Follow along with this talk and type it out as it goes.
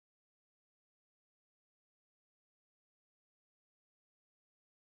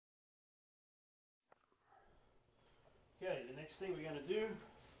Okay, the next thing we're going to do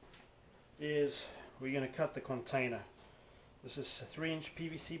is we're going to cut the container. This is a 3-inch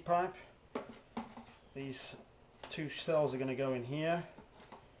PVC pipe. These two cells are going to go in here.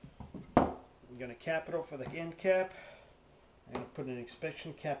 I'm going to cap it off with an end cap. I'm going to put an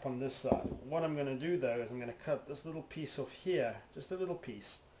inspection cap on this side. What I'm going to do though is I'm going to cut this little piece off here, just a little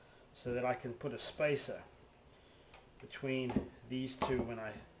piece, so that I can put a spacer between these two when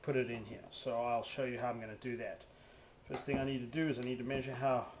I put it in here. So I'll show you how I'm going to do that. First thing I need to do is I need to measure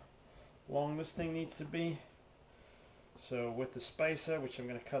how long this thing needs to be. So with the spacer, which I'm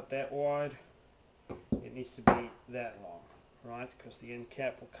going to cut that wide, it needs to be that long, right? Because the end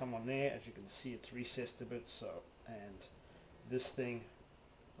cap will come on there. As you can see, it's recessed a bit. So, and this thing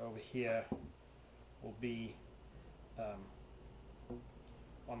over here will be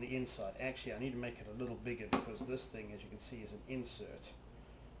on the inside. Actually, I need to make it a little bigger because this thing, as you can see, is an insert.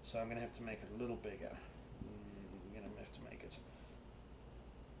 So I'm going to have to make it a little bigger. I'm going to have to make it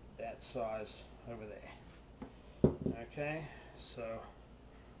that size over there. Okay, so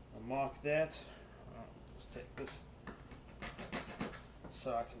I'll mark that. Let's take this.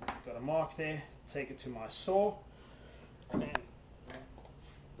 So I can got a mark there. Take it to my saw, and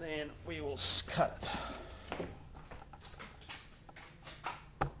then we will cut it.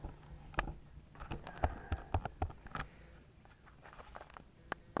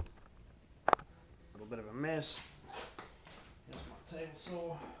 A little bit of a mess. Here's my table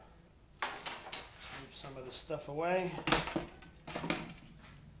saw. Move some of the stuff away. Make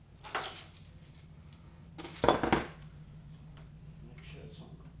sure it's on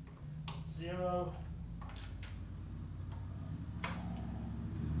 0.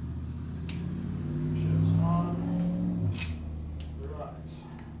 Make sure it's on. Right.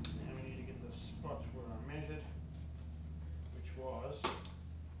 Now we need to get the spot where I measured, which was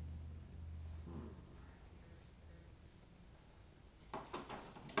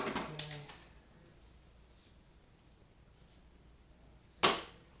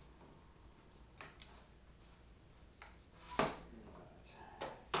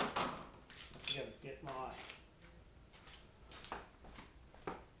get my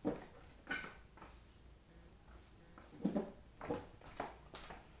that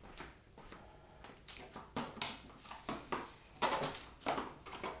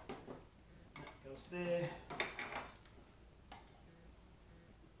goes there,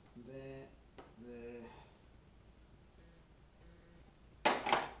 there, there, there.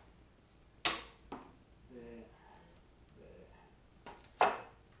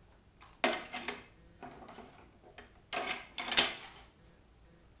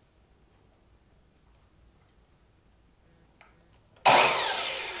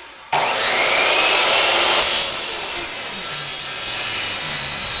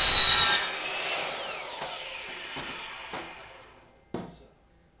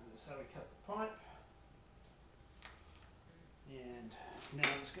 Now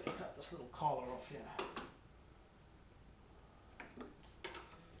I'm just going to cut this little collar off here.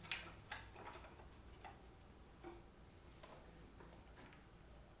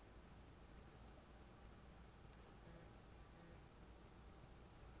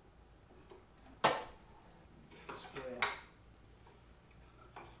 Square.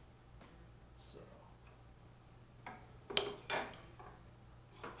 So. There we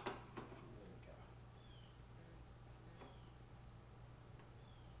go.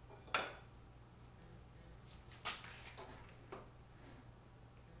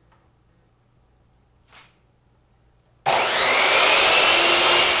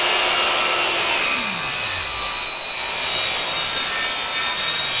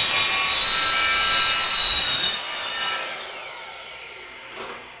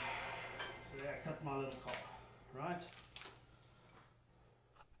 My little collar, right?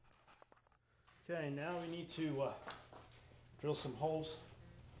 Okay, now we need to drill some holes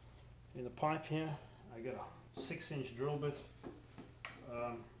in the pipe here. I got a 6-inch drill bit,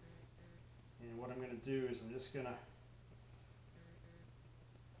 and what I'm going to do is I'm just going to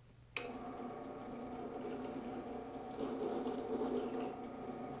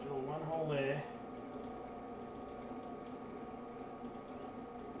drill one hole there.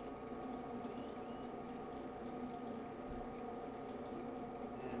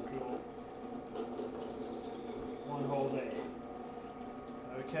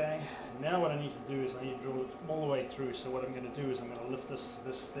 Okay, now what I need to do is I need to drill it all the way through. So what I'm going to do is I'm going to lift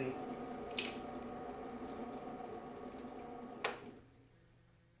this thing.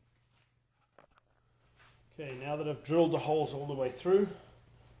 Okay, now that I've drilled the holes all the way through,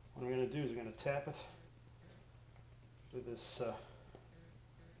 what I'm going to do is I'm going to tap it with this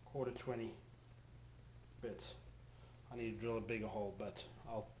 1/4 20 bit. I need to drill a bigger hole, but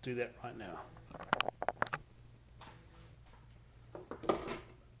I'll do that right now.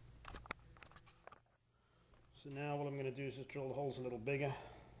 So now what I'm going to do is just drill the holes a little bigger.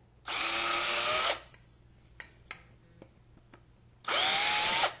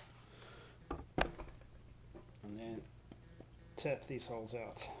 And then tap these holes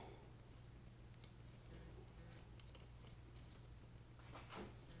out.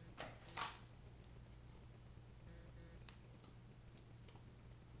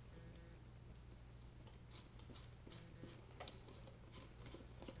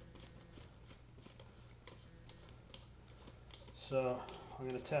 So I'm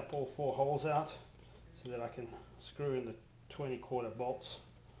going to tap all 4 holes out so that I can screw in the 20-quarter bolts.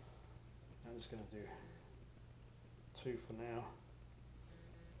 I'm just going to do 2 for now.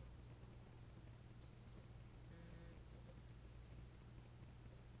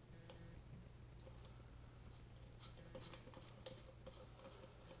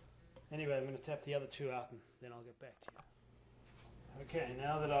 Anyway, I'm going to tap the other 2 out and then I'll get back to you. Okay,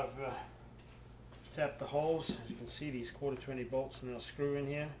 now that I've tapped the holes, as you can see, these 1/4 bolts now screw in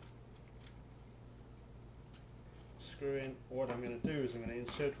here. Screw in. What I'm going to do is I'm going to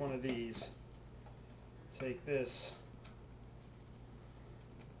insert one of these, take this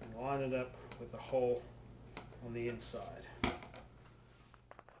and line it up with the hole on the inside.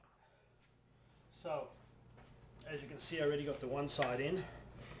 So, as you can see, I already got the one side in.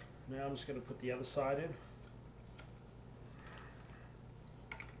 Now I'm just going to put the other side in.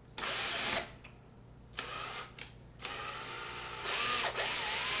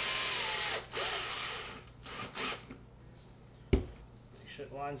 Make sure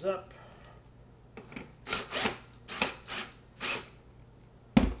it lines up.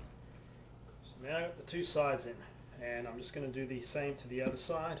 So now I've got the 2 sides in, and I'm just going to do the same to the other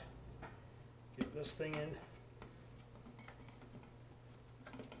side. Get this thing in.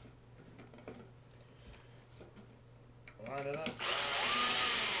 Line it up.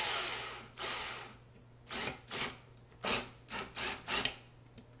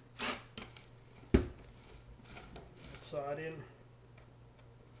 That side in.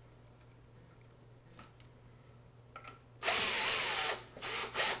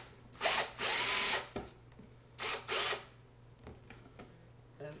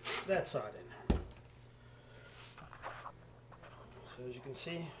 And that side in. So as you can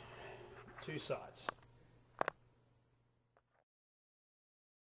see, 2 sides.